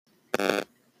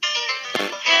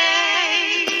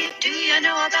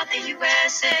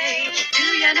USA. Do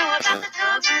you know about the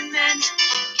government?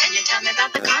 Can you tell me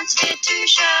about the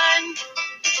Constitution?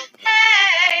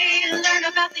 Hey, learn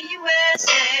about the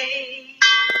USA.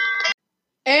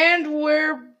 And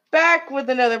we're back with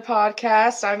another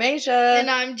podcast. I'm Asia. And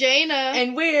I'm Jaina.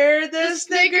 And we're the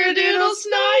Snickerdoodle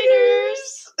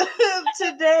Sniders.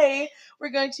 Today, we're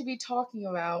going to be talking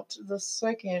about the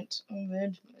Second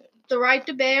Amendment. The right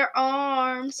to bear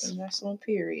arms. And that's on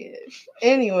period.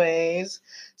 Anyways,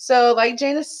 so like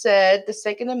Jaina said, the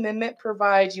Second Amendment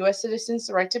provides U.S. citizens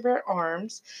the right to bear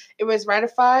arms. It was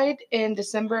ratified in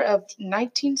December of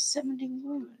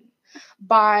 1971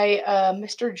 by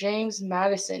Mr. James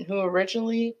Madison, who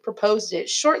originally proposed it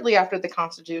shortly after the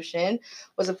Constitution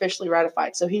was officially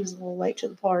ratified. So he was a little late to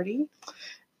the party.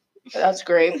 That's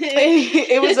great.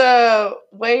 It was a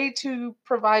way to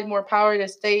provide more power to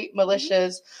state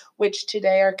militias, which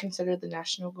today are considered the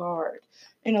National Guard.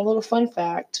 And a little fun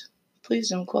fact, please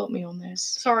don't quote me on this.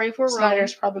 Sorry if we're wrong.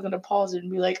 Snyder's probably going to pause it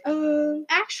and be like,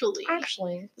 Actually,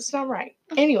 that's not right.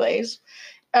 Anyways,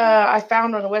 I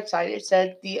found on a website, it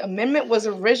said the amendment was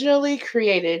originally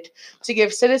created to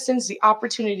give citizens the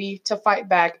opportunity to fight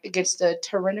back against a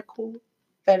tyrannical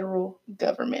federal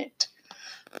government.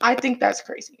 I think that's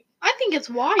crazy. I think it's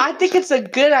wild. I think it's a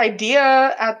good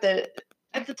idea at the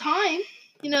time.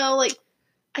 You know, like,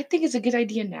 I think it's a good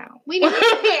idea now. We needed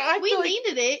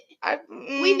it.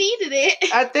 We needed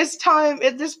it. At this time,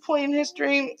 at this point in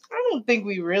history, I don't think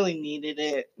we really needed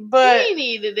it. But we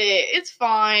needed it. It's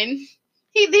fine.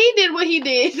 He did what he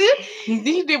did.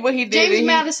 He did what he did. James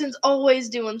Madison's always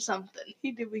doing something.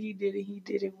 He did what he did, and he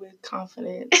did it with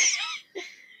confidence.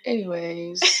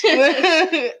 Anyways.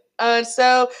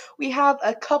 So we have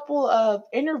a couple of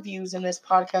interviews in this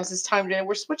podcast this time today.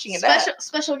 We're switching it up.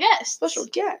 Special guest. Special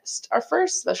guest. Our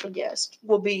first special guest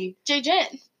will be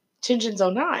Jen.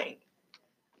 Jinjins09.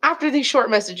 After these short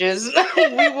messages,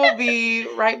 we will be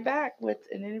right back with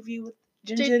an interview with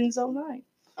Jinjins09.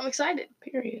 I'm excited.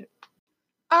 Period.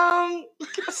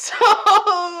 So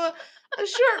a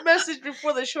short message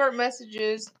before the short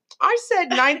messages. I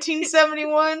said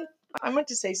 1971. I meant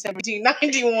to say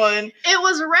 1791. It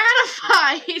was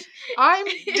ratified. I'm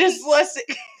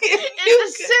dyslexic. In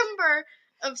December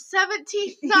of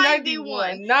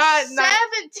 1791. Not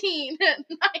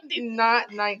 1791.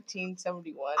 Not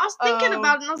 1971. I was thinking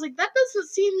about it and I was like, that doesn't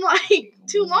seem like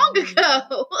too long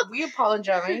ago. We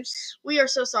apologize. We are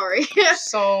so sorry.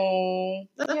 So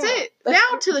that's it.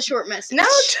 Now to the short message. Now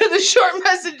to the short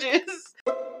messages.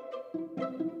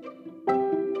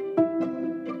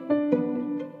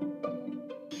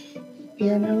 We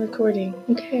are now recording.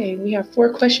 Okay, we have 4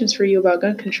 questions for you about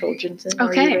gun control, Jensen.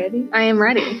 Okay. Are you ready? I am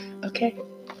ready. Okay.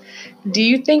 Do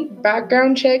you think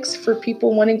background checks for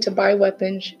people wanting to buy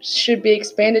weapons should be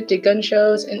expanded to gun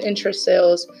shows and interest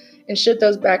sales? And should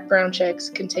those background checks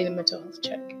contain a mental health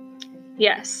check?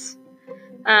 Yes.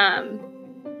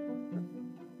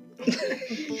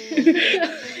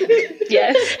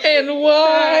 Yes. And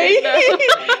why?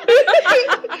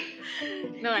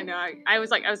 No, I know. I was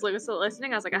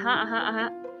listening. I was like,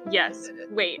 Yes.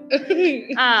 Wait.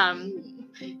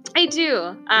 I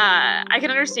do. I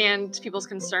can understand people's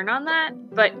concern on that,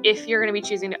 but if you're going to be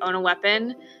choosing to own a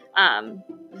weapon,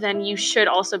 then you should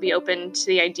also be open to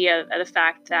the idea of the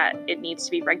fact that it needs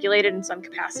to be regulated in some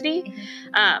capacity.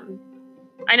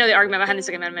 I know the argument behind the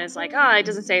Second Amendment is like, it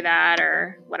doesn't say that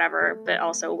or whatever, but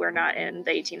also we're not in the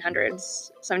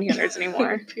 1800s, 1700s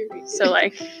anymore. So,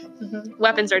 like,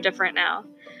 weapons are different now.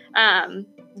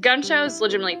 Gun shows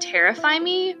legitimately terrify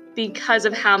me because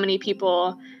of how many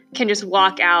people can just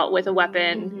walk out with a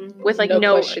weapon with, like,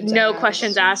 no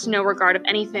questions asked, no regard of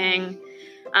anything,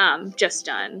 just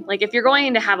done. Like, if you're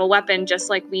going to have a weapon, just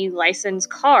like we license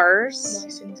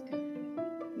cars,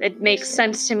 it makes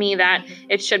sense to me that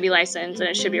it should be licensed and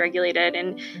it should be regulated.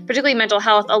 And particularly mental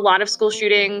health, a lot of school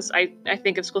shootings, I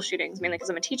think of school shootings mainly because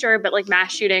I'm a teacher, but like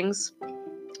mass shootings,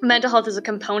 mental health is a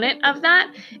component of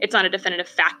that. It's not a definitive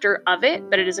factor of it,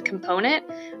 but it is a component.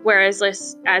 Whereas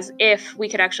as if we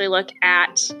could actually look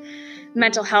at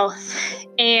mental health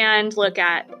and look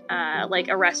at like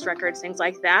arrest records, things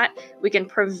like that, we can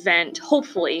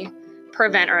hopefully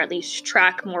prevent or at least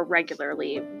track more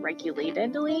regulatedly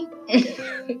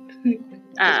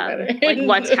like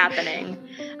what's happening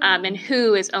and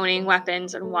who is owning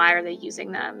weapons and why are they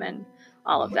using them and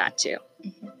all of that too.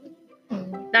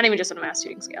 Not even just on a mass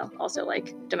shooting scale, also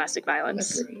like domestic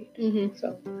violence. So,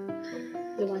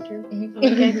 Is it my turn?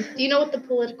 Okay. Do you know what the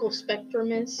political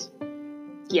spectrum is?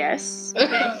 Yes.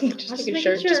 Okay. Just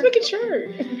making sure.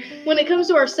 When it comes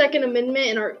to our Second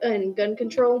Amendment and gun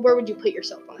control, where would you put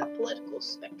yourself on that political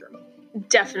spectrum?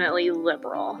 Definitely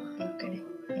liberal. Okay.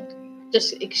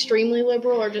 just extremely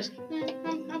liberal, or just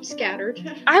I'm scattered?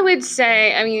 I would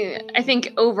say, I mean, I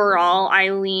think overall I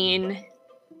lean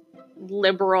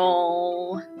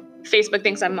liberal. Facebook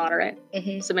thinks I'm moderate,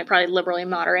 so I'm probably liberally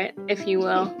moderate, if you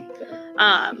will.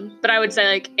 But I would say,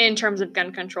 like, in terms of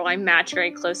gun control, I match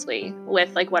very closely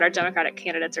with, like, what our Democratic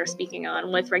candidates are speaking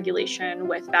on, with regulation,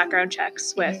 with background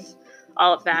checks, with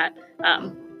all of that.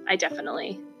 I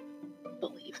definitely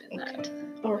believe in that.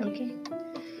 All right. Okay.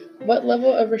 What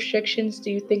level of restrictions do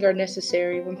you think are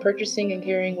necessary when purchasing and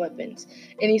carrying weapons?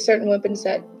 Any certain weapons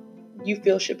that you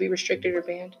feel should be restricted or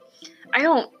banned? I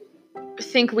don't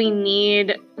think we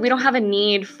don't have a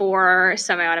need for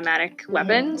semi-automatic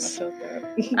weapons. I felt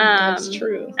that. That's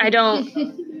true. I don't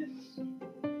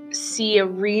see a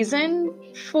reason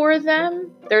for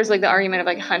them. There's like the argument of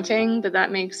like hunting, but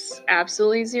that makes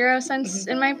absolutely zero sense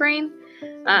in my brain.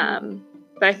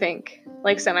 But I think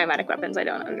like semi-automatic weapons, I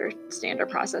don't understand or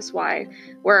process why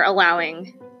we're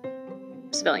allowing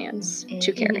civilians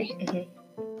to carry.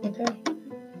 Okay.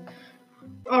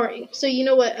 All right. So you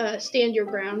know what stand your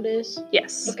ground is?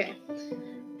 Yes. Okay.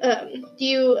 How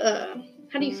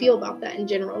do you feel about that in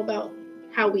general? About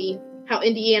how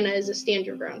Indiana is a stand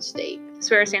your ground state?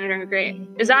 Swear, stand your ground, great.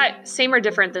 Is that same or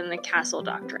different than the castle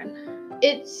doctrine?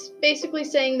 It's basically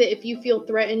saying that if you feel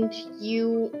threatened,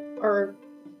 you are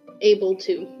able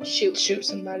to shoot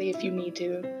somebody if you need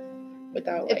to,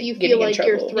 without if you feel like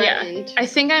you're threatened. Yeah. I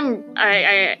think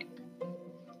I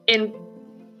in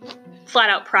flat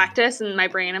out practice in my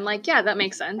brain, I'm like, yeah, that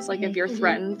makes sense. Like if you're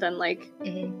threatened, then like,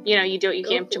 you know, you do what you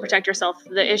can to protect yourself.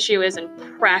 The issue is in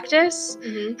practice,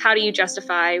 how do you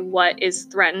justify what is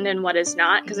threatened and what is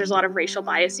not? Because there's a lot of racial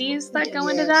biases that go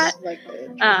into that.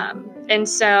 And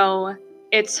so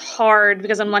it's hard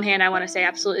because on one hand, I want to say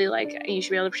absolutely like you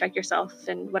should be able to protect yourself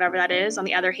and whatever that is. On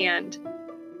the other hand,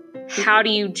 how do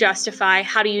you justify,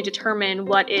 how do you determine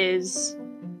what is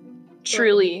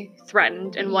truly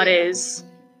threatened and what is,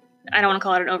 I don't want to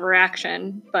call it an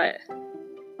overreaction, but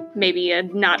maybe a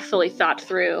not fully thought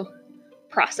through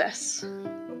process.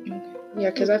 Yeah,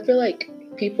 because I feel like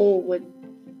people would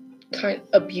kind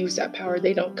of abuse that power.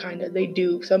 They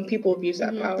do. Some people abuse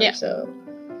that power. Yeah. So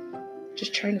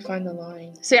just trying to find the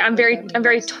line. So yeah, I'm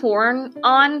very torn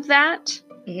on that.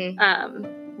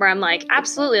 Where I'm like,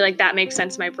 absolutely, like that makes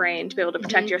sense in my brain to be able to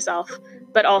protect yourself,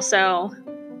 but also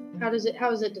how is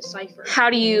it deciphered?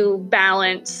 How do you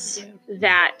balance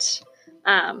that?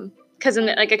 Because in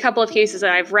like a couple of cases that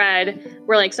I've read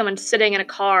where like someone's sitting in a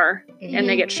car and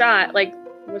they get shot, like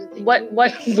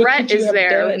what threat is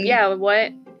there? Done? Yeah,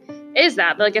 what is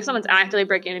that? But like if someone's actively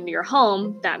breaking into your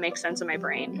home, that makes sense in my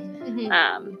brain.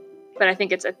 But I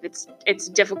think it's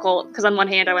difficult because on one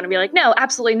hand I want to be like, no,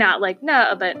 absolutely not, like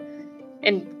no, but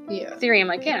in theory I'm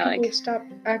like, yeah, people like stop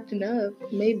acting up,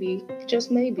 maybe, just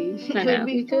maybe. I know.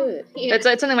 Maybe good. Yeah. It's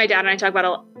something my dad and I talk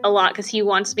about a lot because he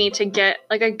wants me to get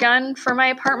like a gun for my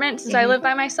apartment since I live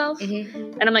by myself,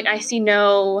 and I'm like, I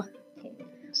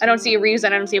don't see a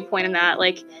reason, I don't see a point in that.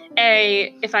 Like,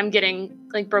 if I'm getting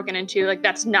like broken into, like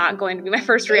that's not going to be my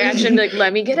first reaction. Like,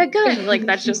 let me get a gun. Like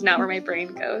that's just not where my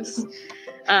brain goes.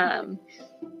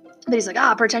 But he's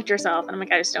like, protect yourself. And I'm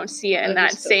like, I just don't see it in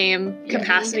that same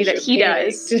capacity that he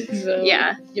does. So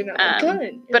yeah. You're not a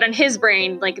gun. But in his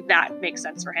brain, like that makes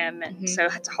sense for him. And so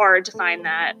it's hard to find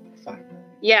that.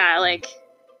 Yeah, like,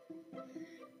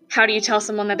 how do you tell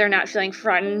someone that they're not feeling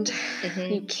threatened?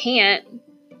 You can't.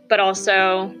 But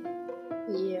also,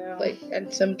 like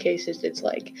in some cases, it's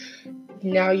like,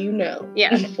 now you know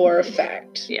for a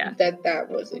fact that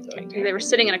wasn't going to happen. They were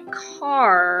sitting in a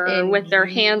car with their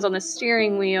hands on the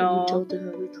steering wheel. You told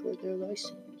them to record their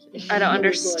license. I don't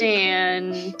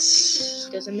understand. Like,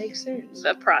 doesn't make sense.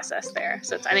 The process there.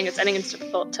 So I think it's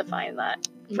difficult to find that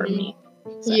for me.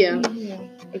 So. Yeah.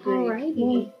 Agreed. Alrighty.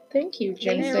 Well, thank you,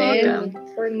 Jensen,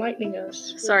 for enlightening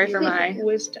us. Sorry for my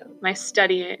wisdom, my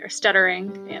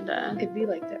stuttering, and it'd be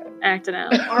like that. Acting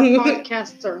out. Our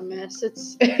podcasts are a mess.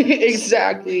 It's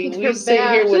exactly. We sit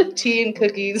here with tea and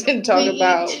cookies and talk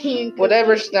about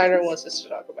whatever Snyder wants us to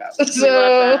talk about.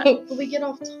 So we get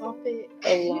off topic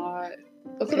a lot.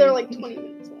 Okay. So they're like 20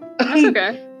 minutes long. That's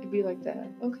okay. It'd be like that.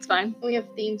 Okay. It's fine. We have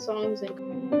theme songs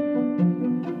and.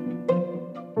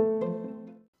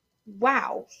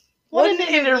 Wow. What an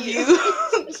interview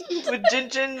with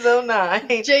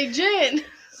Jen09. Jen.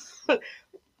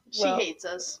 She hates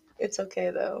us. It's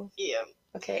okay though. Yeah.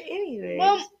 Okay, anyways.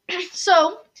 Well,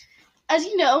 so, as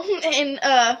you know, in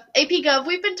AP Gov,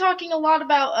 we've been talking a lot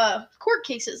about court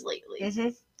cases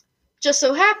lately. Just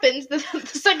so happens that the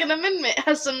Second Amendment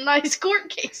has some nice court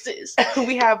cases.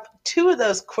 We have 2 of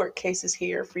those court cases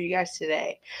here for you guys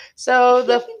today. So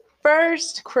the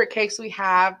first court case we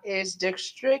have is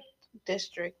District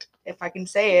District, if I can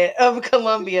say it, of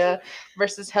Columbia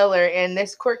versus Heller. And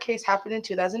this court case happened in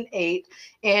 2008.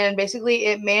 And basically,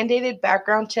 it mandated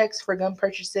background checks for gun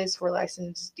purchases for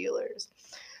licensed dealers.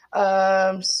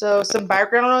 So some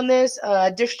background on this.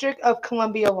 District of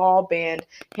Columbia law banned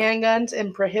handguns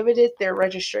and prohibited their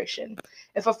registration.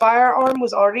 If a firearm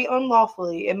was already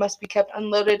unlawfully, it must be kept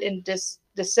unloaded and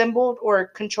disassembled or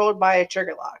controlled by a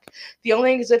trigger lock. The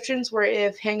only exceptions were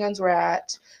if handguns were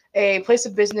at a place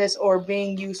of business or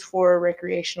being used for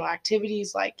recreational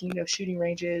activities like, shooting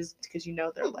ranges, because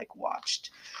they're like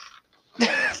watched.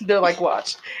 They're like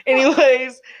watched.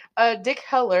 Anyways, Dick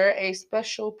Heller, a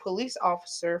special police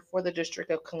officer for the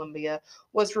District of Columbia,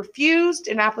 was refused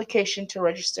an application to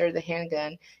register the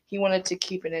handgun he wanted to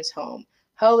keep in his home.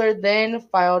 Heller then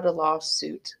filed a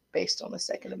lawsuit based on the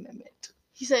Second Amendment.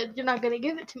 He said, "You're not going to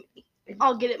give it to me.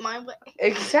 I'll get it my way."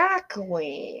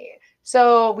 Exactly.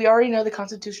 So we already know the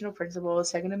constitutional principle, the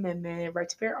Second Amendment, right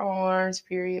to bear arms,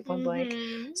 period, point blank.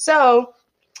 So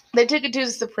they took it to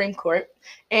the Supreme Court,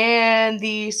 and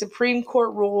the Supreme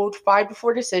Court ruled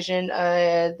 5-4 decision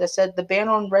that said the ban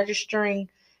on registering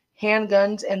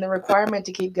handguns and the requirement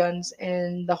to keep guns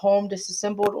in the home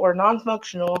disassembled or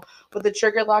non-functional with a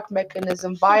trigger lock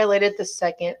mechanism violated the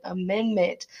Second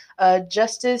Amendment.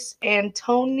 Justice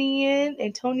Antonian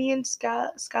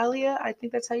Scalia, I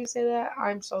think that's how you say that.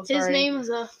 I'm so sorry. His name is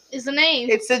a name.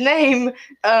 It's a name.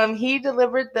 He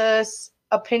delivered this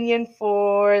opinion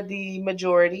for the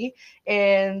majority,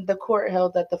 and the court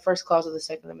held that the first clause of the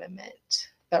Second Amendment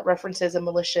that references a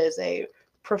militia is a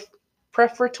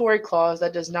prefatory clause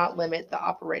that does not limit the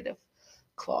operative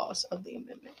clause of the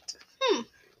amendment.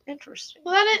 Interesting.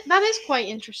 Well, that is quite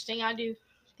interesting. I do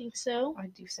think so. I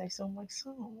do say so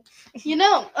myself.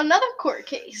 Another court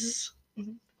case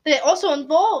that also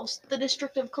involves the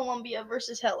District of Columbia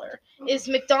versus Heller is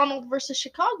McDonald versus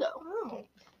Chicago. Oh.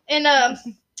 And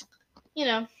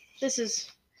this is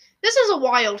a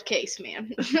wild case,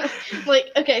 man.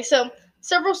 So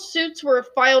several suits were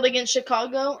filed against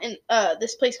Chicago in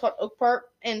this place called Oak Park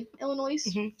in Illinois,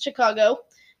 Chicago,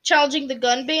 challenging the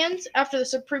gun bans after the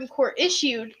Supreme Court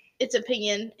issued its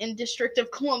opinion in District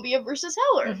of Columbia versus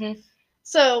Heller.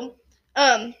 So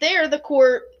there the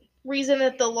court reasoned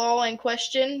that the law in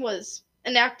question was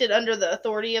enacted under the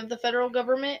authority of the federal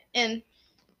government, and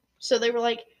so they were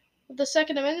like, the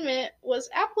Second Amendment was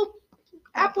applicable.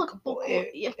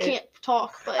 I can't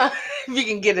talk, but if you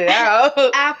can get it out.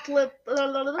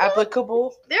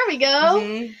 Applicable. There we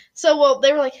go. So,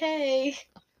 they were like, hey,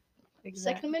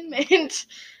 Second Amendment.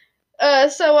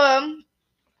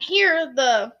 Here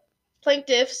the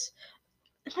plaintiffs,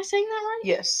 am I saying that right?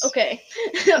 Yes. Okay.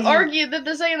 Argued that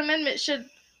the Second Amendment should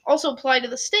also apply to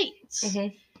the states.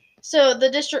 So the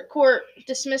district court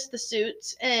dismissed the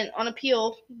suits, and on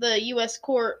appeal, the U.S.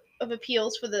 Court of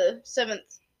Appeals for the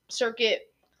Seventh Circuit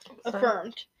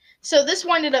affirmed. So this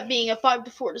winded up being a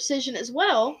 5-4 decision as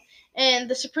well, and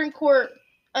the Supreme Court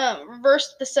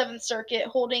reversed the Seventh Circuit,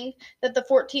 holding that the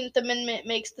 14th Amendment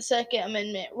makes the Second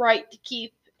Amendment right to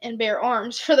keep and bear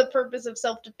arms for the purpose of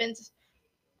self-defense.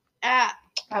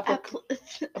 Applicable.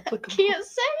 Can't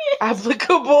say it.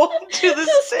 Applicable to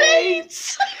the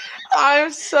states.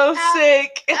 I'm so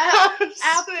sick. I'm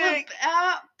sick.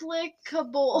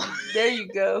 Applicable. There you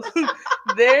go.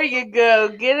 There you go.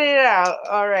 Get it out.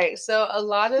 All right. So a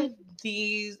lot of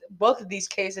both of these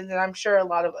cases, and I'm sure a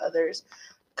lot of others,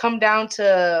 come down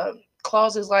to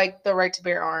clauses like the right to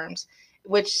bear arms,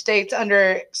 which states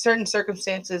under certain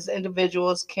circumstances,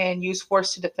 individuals can use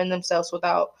force to defend themselves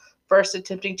without first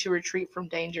attempting to retreat from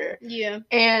danger. Yeah.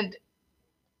 And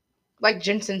like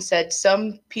Jensen said,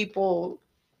 some people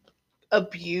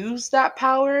abuse that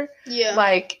power. Yeah.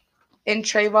 Like in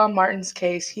Trayvon Martin's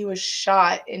case, he was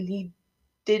shot and he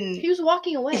was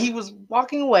walking away. He was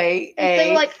walking away. They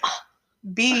were like, oh.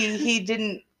 B, he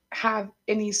didn't have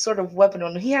any sort of weapon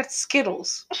on him. He had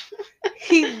Skittles.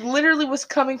 He literally was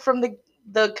coming from the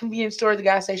convenience store, the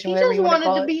gas station, whatever you want to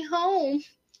call it. He just wanted to be home.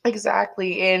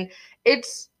 Exactly. And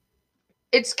it's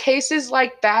cases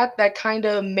like that kind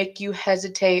of make you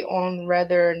hesitate on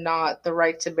whether or not the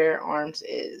right to bear arms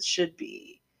should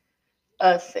be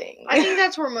a thing. I think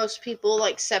that's where most people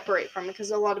separate from it,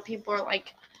 because a lot of people are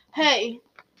like, hey,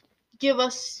 give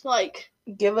us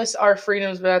our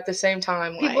freedoms, but at the same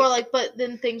time, people are like, but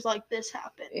then things like this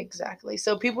happen. Exactly.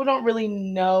 So people don't really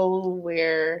know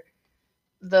where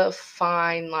the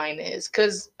fine line is,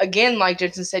 because again, like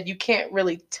Jensen said, you can't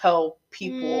really tell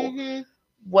people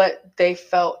what they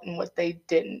felt and what they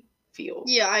didn't feel.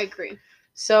 Yeah, I agree.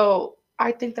 So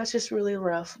I think that's just really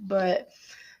rough, but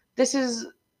it's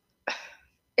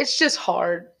just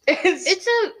hard.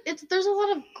 There's a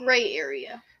lot of gray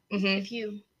area. If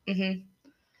you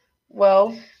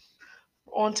Well,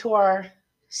 on to our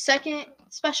second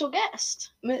special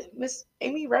guest, Miss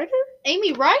Amy Ryder.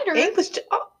 Amy Ryder.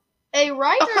 A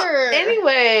writer.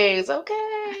 Anyways,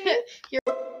 okay.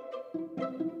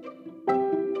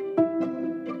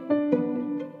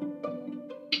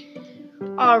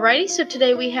 Alrighty, so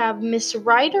today we have Miss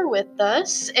Ryder with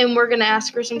us, and we're going to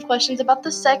ask her some questions about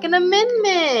the Second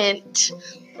Amendment.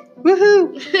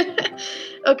 Woohoo!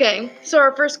 Okay, so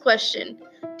our first question.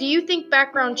 Do you think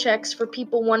background checks for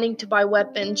people wanting to buy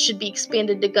weapons should be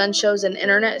expanded to gun shows and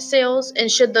internet sales?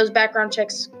 And should those background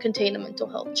checks contain a mental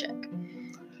health check?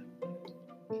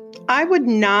 I would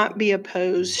not be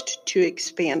opposed to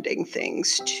expanding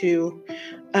things to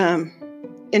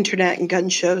internet and gun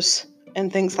shows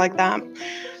and things like that.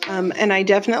 And I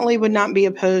definitely would not be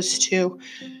opposed to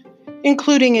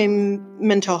including a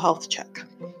mental health check.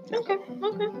 Okay.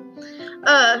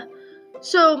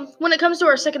 So when it comes to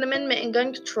our Second Amendment and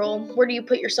gun control, where do you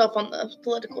put yourself on the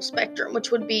political spectrum?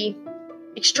 Which would be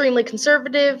extremely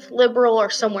conservative, liberal, or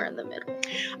somewhere in the middle?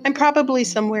 I'm probably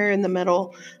somewhere in the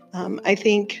middle. I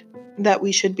think that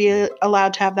we should be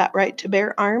allowed to have that right to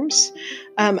bear arms.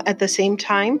 At the same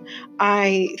time,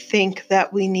 I think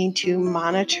that we need to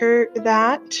monitor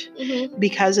that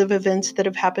because of events that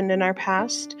have happened in our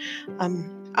past.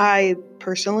 I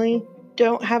personally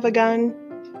don't have a gun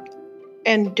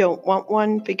and don't want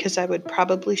one because I would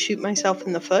probably shoot myself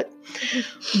in the foot.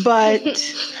 But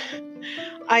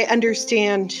I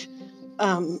understand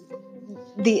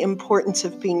the importance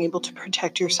of being able to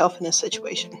protect yourself in a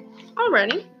situation.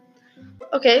 Alrighty.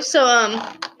 Okay, so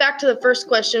back to the first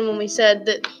question when we said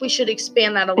that we should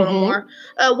expand that a little more.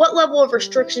 What level of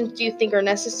restrictions do you think are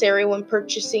necessary when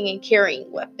purchasing and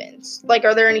carrying weapons? Like,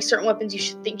 are there any certain weapons you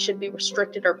think should be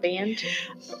restricted or banned?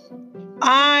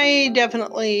 I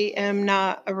definitely am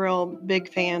not a real big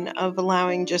fan of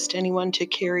allowing just anyone to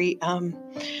carry kind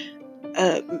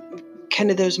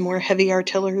of those more heavy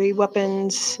artillery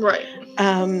weapons. Right.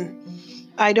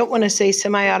 I don't want to say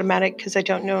semi-automatic because I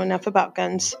don't know enough about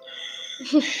guns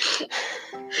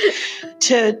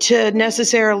to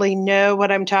necessarily know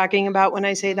what I'm talking about when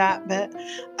I say that. But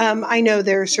I know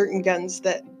there are certain guns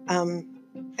that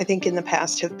I think in the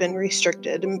past have been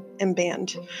restricted and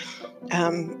banned.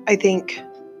 I think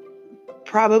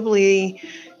probably,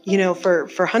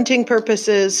 for hunting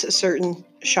purposes, certain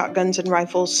shotguns and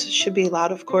rifles should be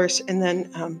allowed, of course. And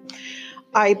then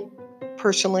I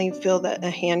personally feel that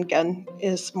a handgun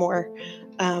is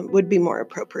would be more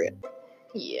appropriate.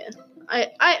 Yeah,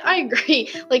 I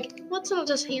agree. Like, let's not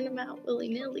just hand them out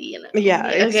willy-nilly. Yeah,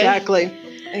 okay.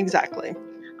 Exactly.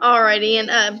 Alrighty,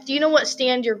 and do you know what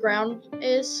stand your ground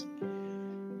is?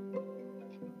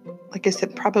 Like I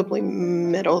said, probably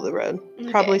middle of the road.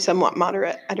 Okay. Probably somewhat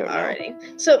moderate. I don't know.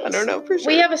 Alrighty. So I don't know for sure.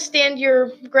 We have a stand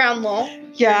your ground law.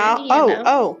 Yeah.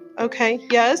 Oh, okay.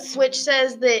 Yes. Which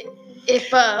says that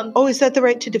if is that the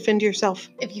right to defend yourself?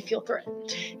 If you feel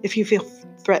threatened. If you feel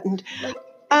threatened. Like,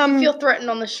 if you feel threatened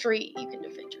on the street, you can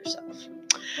defend yourself.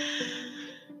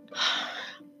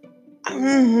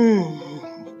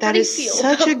 That is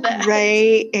such a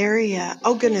gray area.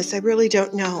 Oh goodness, I really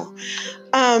don't know.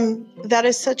 That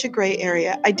is such a gray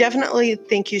area. I definitely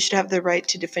think you should have the right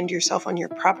to defend yourself on your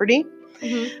property.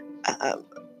 And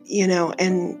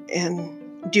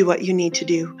do what you need to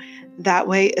do that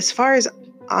way. As far as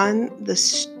on the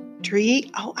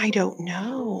street, I don't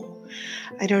know.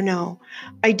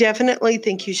 I definitely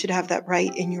think you should have that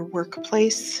right in your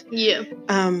workplace. Yeah.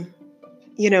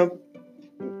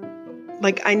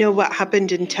 Like I know what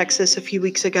happened in Texas a few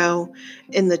weeks ago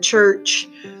in the church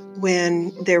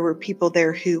when there were people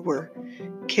there who were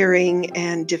carrying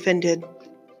and defended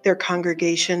their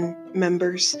congregation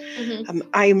members.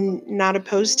 I'm not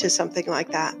opposed to something like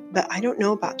that, but I don't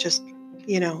know about just,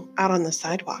 out on the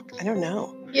sidewalk. I don't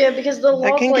know. Yeah, because the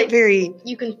law can get very.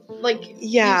 You can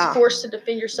use force to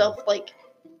defend yourself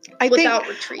without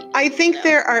retreat. I think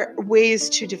there are ways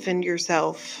to defend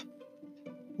yourself,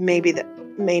 maybe that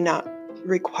may not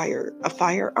require a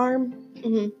firearm.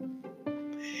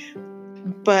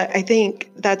 But I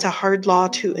think that's a hard law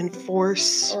to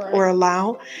enforce or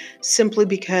allow simply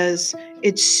because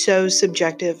it's so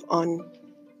subjective on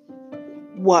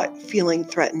what feeling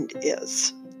threatened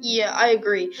is. Yeah, I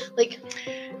agree.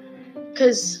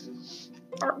 Because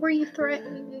were you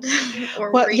threatened?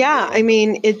 I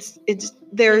mean, it's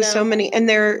there are so many, and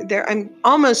there. I'm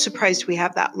almost surprised we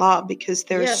have that law because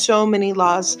there are so many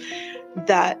laws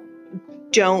that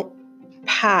don't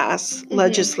pass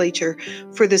legislature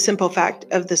for the simple fact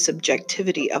of the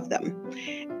subjectivity of them.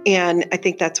 And I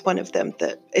think that's one of them,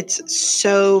 that it's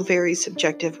so very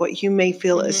subjective. What you may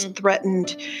feel is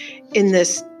threatened in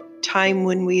this time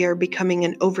when we are becoming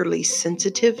an overly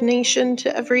sensitive nation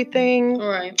to everything.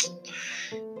 Right.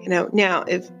 Now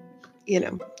if,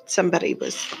 somebody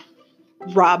was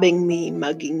robbing me,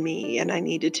 mugging me, and I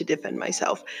needed to defend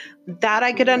myself, that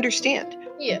I could understand.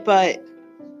 Yeah. But,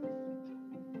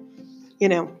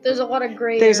 there's a lot of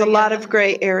gray there's a area. lot of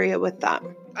gray area with that.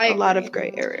 I lot agree. of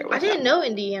gray area with I didn't that. know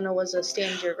Indiana was a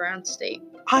stand your ground state.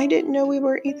 I didn't know we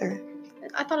were either.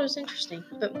 I thought it was interesting.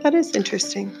 But That is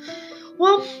interesting.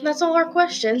 well, that's all our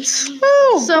questions.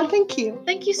 Oh, So- well, thank you.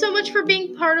 Thank you so much for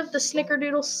being part of the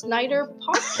Snickerdoodle Snyder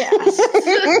podcast.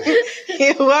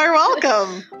 You are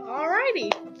welcome.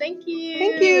 Alrighty. Thank you.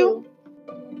 Thank you.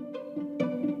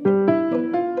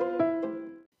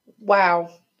 Wow.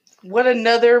 What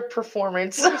another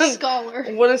performance. What a scholar.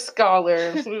 What a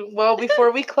scholar. Well,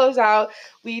 before we close out,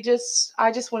 I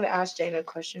just want to ask Jane a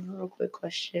real quick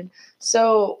question.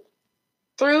 So,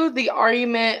 through the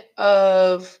argument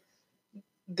of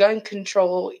gun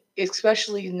control,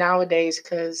 especially nowadays,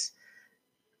 because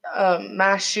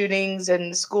mass shootings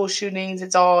and school shootings,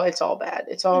 it's all bad.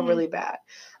 It's all really bad.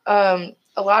 A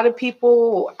lot of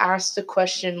people ask the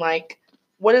question, like,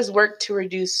 what has worked to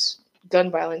reduce gun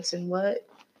violence, and what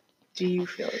do you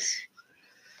feel is?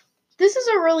 This is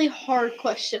a really hard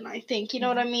question, I think. You know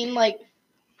what I mean? Like,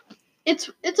 it's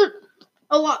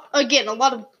a lot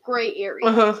of gray area.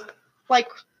 Uh-huh. Like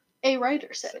a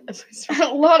writer said.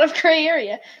 A lot of gray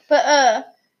area. But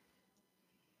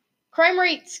crime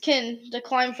rates can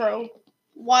decline for a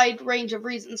wide range of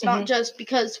reasons, not just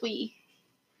because we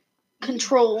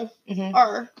control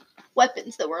our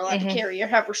weapons that we're allowed to carry or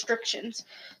have restrictions.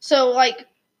 So, like,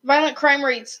 violent crime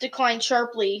rates declined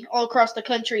sharply all across the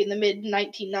country in the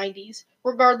mid-1990s,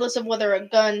 regardless of whether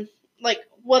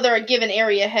a given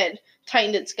area had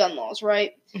tightened its gun laws,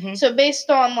 right? So based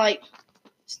on, like,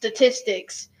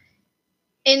 statistics,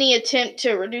 any attempt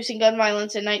to reducing gun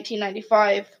violence in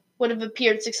 1995 would have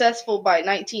appeared successful by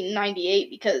 1998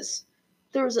 because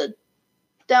there was a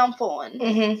downfall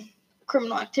in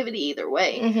criminal activity either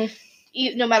way,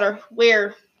 no matter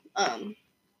where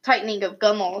tightening of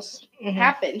gun laws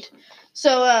happened.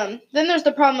 So then there's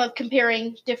the problem of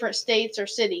comparing different states or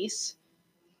cities.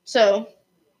 So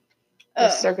the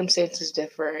circumstances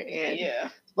differ, and yeah.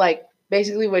 like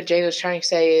basically what Jane was trying to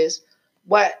say is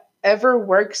whatever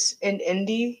works in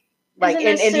Indy, like Isn't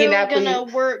in necessarily Indianapolis,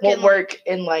 gonna work won't in, work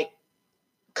in like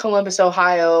Columbus,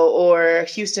 Ohio, or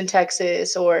Houston,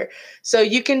 Texas, or so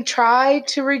you can try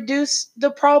to reduce the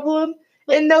problem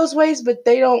in those ways, but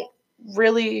they don't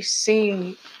really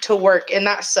seem to work, and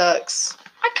that sucks.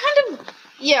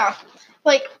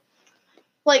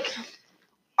 Like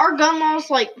our gun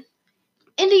laws, like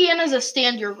Indiana's a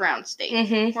stand your ground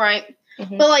state, right?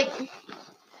 But like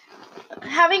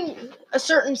having a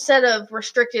certain set of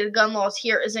restricted gun laws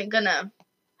here isn't gonna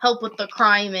help with the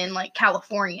crime in like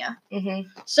California.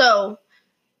 So,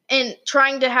 and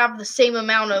trying to have the same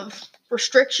amount of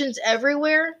restrictions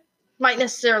everywhere might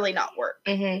necessarily not work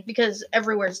because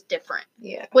everywhere's different.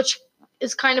 Yeah. Which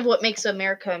is kind of what makes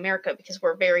America America, because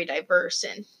we're very diverse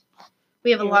and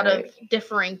we have a lot of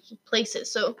differing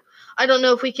places. So I don't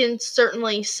know if we can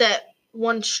certainly set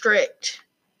one strict.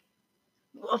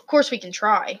 Of course we can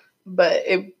try, but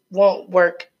it won't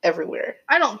work everywhere.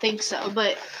 I don't think so,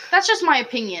 but that's just my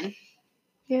opinion.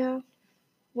 Yeah.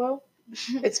 Well,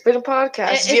 it's been a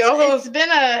podcast. It's been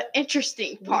an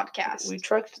interesting podcast. We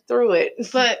trucked through it.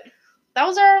 But that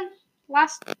was our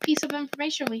last piece of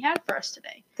information we had for us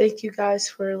today. Thank you guys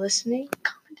for listening.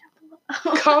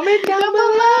 Comment down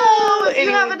below if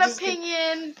you have an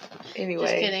opinion. Anyway.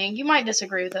 Just kidding. You might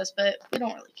disagree with us, but we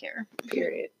don't really care.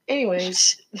 Period.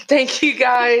 Anyways, thank you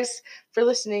guys for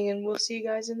listening, and we'll see you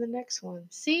guys in the next one.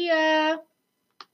 See ya.